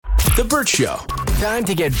The Burt Show. Time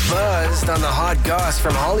to get buzzed on the hot goss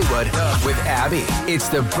from Hollywood with Abby. It's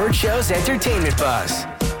The Burt Show's Entertainment Buzz.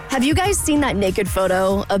 Have you guys seen that naked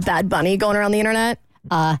photo of Bad Bunny going around the internet?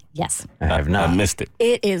 Yes. I have not. I missed it.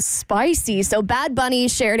 It is spicy. So Bad Bunny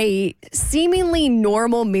shared a seemingly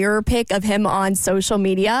normal mirror pic of him on social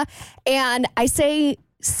media. And I say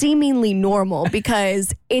seemingly normal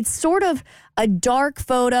because it's sort of a dark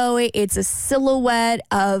photo. It's a silhouette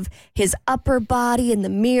of his upper body in the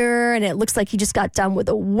mirror, and it looks like he just got done with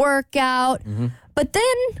a workout. Mm-hmm. But then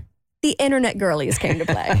the internet girlies came to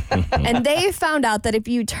play. And they found out that if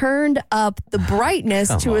you turned up the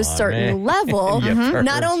brightness to a certain level,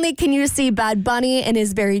 not only can you see Bad Bunny and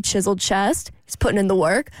his very chiseled chest, he's putting in the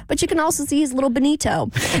work, but you can also see his little Benito.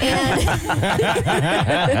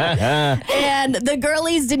 And the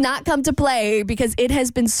girlies did not come to play because it has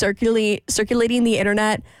been circulating the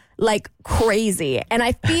internet like crazy. And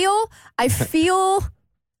I feel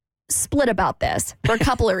split about this for a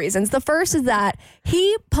couple of reasons. The first is that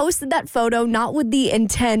he posted that photo not with the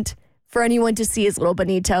intent for anyone to see his little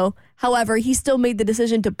Benito. However, he still made the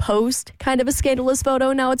decision to post kind of a scandalous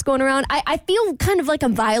photo. Now it's going around. I feel kind of like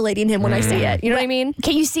I'm violating him when I see it. You know what I mean?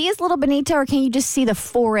 Can you see his little Benito, or can you just see the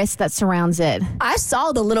forest that surrounds it? I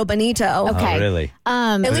saw the little Benito. Okay. Oh, really?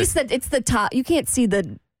 At least that it's the top. You can't see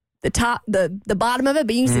the top, the bottom of it,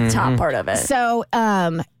 but you can see the top part of it. So,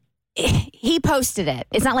 he posted it.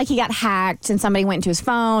 It's not like he got hacked and somebody went to his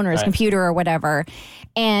phone or his computer or whatever.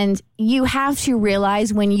 And you have to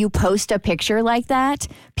realize when you post a picture like that,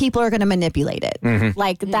 people are going to manipulate it.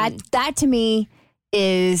 Like that to me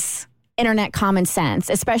is internet common sense,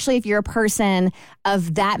 especially if you're a person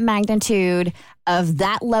of that magnitude, of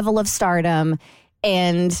that level of stardom,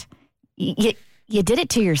 and you did it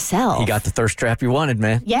to yourself. He got the thirst trap you wanted,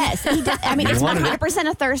 man. Yes. He did. I mean, it's 100%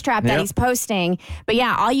 a thirst trap that he's posting. But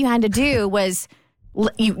yeah, all you had to do was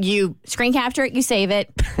you screen capture it, you save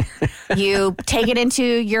it, you take it into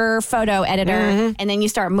your photo editor, and then you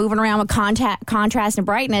start moving around with contrast and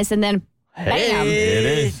brightness, and then bam.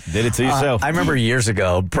 Did it to yourself. I remember years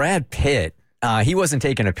ago, Brad Pitt, he wasn't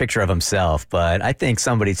taking a picture of himself, but I think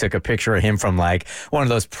somebody took a picture of him from like one of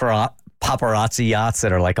those paparazzi yachts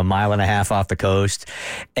that are like a mile and a half off the coast,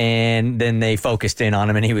 and then they focused in on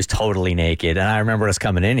him and he was totally naked. And I remember us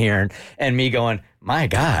coming in here and me going, my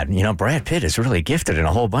God, Brad Pitt is really gifted in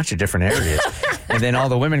a whole bunch of different areas. And then all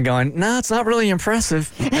the women going, no, it's not really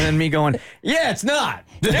impressive. And then me going, yeah, it's not.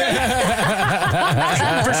 For sure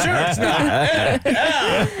it's not. Yeah,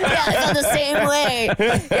 it's on the same way.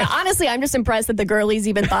 Yeah, honestly, I'm just impressed that the girlies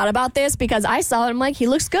even thought about this because I saw it. I'm like, he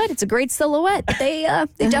looks good. It's a great silhouette. They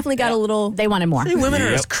definitely got a little. They wanted more. Women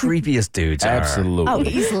are as creepy as dudes are. Absolutely. Oh,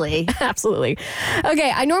 easily. Absolutely.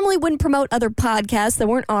 Okay, I normally wouldn't promote other podcasts that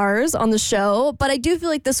weren't ours on the show, but I do feel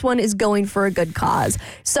like this one is going for a good cause.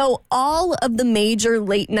 So all of the major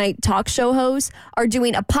late night talk show hosts are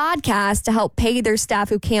doing a podcast to help pay their staff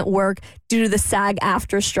who can't work due to the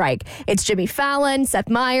SAG-AFTRA strike. It's Jimmy Fallon, Seth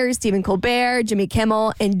Meyers, Stephen Colbert, Jimmy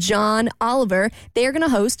Kimmel, and John Oliver. They are going to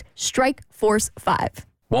host Strike Force 5.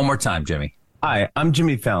 One more time, Jimmy. Hi, I'm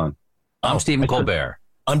Jimmy Fallon. I'm Stephen Colbert.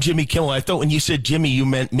 I'm Jimmy Kimmel. I thought when you said Jimmy, you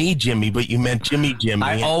meant me, Jimmy, but you meant Jimmy.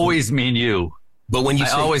 I always mean you. But when you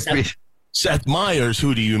say Seth Meyers,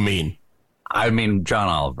 who do you mean? I mean John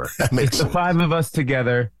Oliver. It's the five of us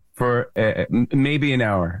together for maybe an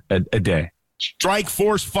hour a day. Strike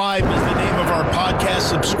Force 5 is the name of our podcast.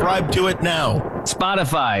 Subscribe to it now.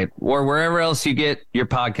 Spotify or wherever else you get your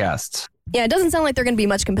podcasts. Yeah, it doesn't sound like they're going to be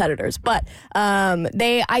much competitors, but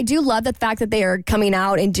I do love the fact that they are coming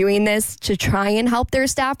out and doing this to try and help their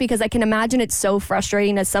staff, because I can imagine it's so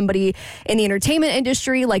frustrating as somebody in the entertainment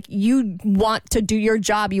industry. Like, you want to do your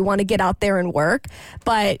job, you want to get out there and work,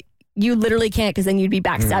 but you literally can't, because then you'd be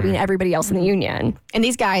backstabbing everybody else in the union. And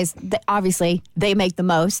these guys, obviously, they make the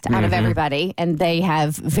most out of everybody, and they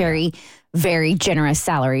have very, very generous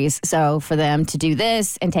salaries. So for them to do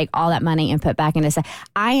this and take all that money and put back into,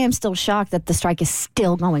 I am still shocked that the strike is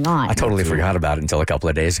still going on. I totally forgot about it until a couple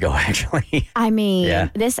of days ago, actually. I mean,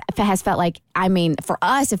 this has felt like, for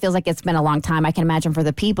us, it feels like it's been a long time. I can imagine for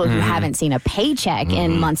the people who haven't seen a paycheck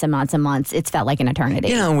in months and months and months, it's felt like an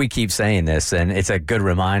eternity. And we keep saying this, and it's a good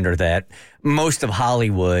reminder that most of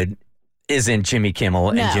Hollywood isn't Jimmy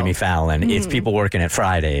Kimmel and Jimmy Fallon. It's people working at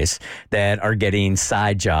Fridays that are getting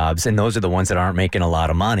side jobs, and those are the ones that aren't making a lot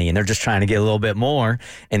of money, and they're just trying to get a little bit more,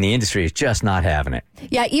 and the industry is just not having it.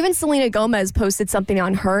 Yeah, even Selena Gomez posted something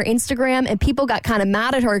on her Instagram, and people got kind of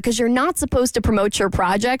mad at her because you're not supposed to promote your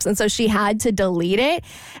projects, and so she had to delete it.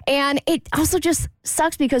 And it also just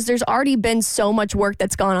sucks because there's already been so much work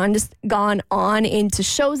that's gone on into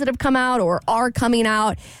shows that have come out or are coming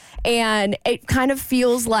out. And it kind of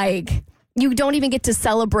feels like you don't even get to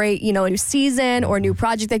celebrate, a new season or a new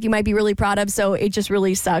project that you might be really proud of. So it just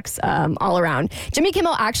really sucks all around. Jimmy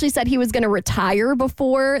Kimmel actually said he was going to retire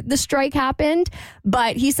before the strike happened.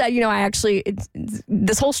 But he said,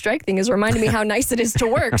 this whole strike thing is reminding me how nice it is to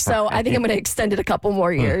work. So I think I'm going to extend it a couple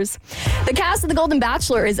more years. The cast of The Golden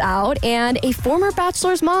Bachelor is out, and a former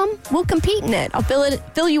Bachelor's mom will compete in it. I'll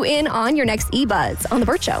fill you in on your next eBuzz on The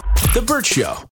Burt Show. The Burt Show.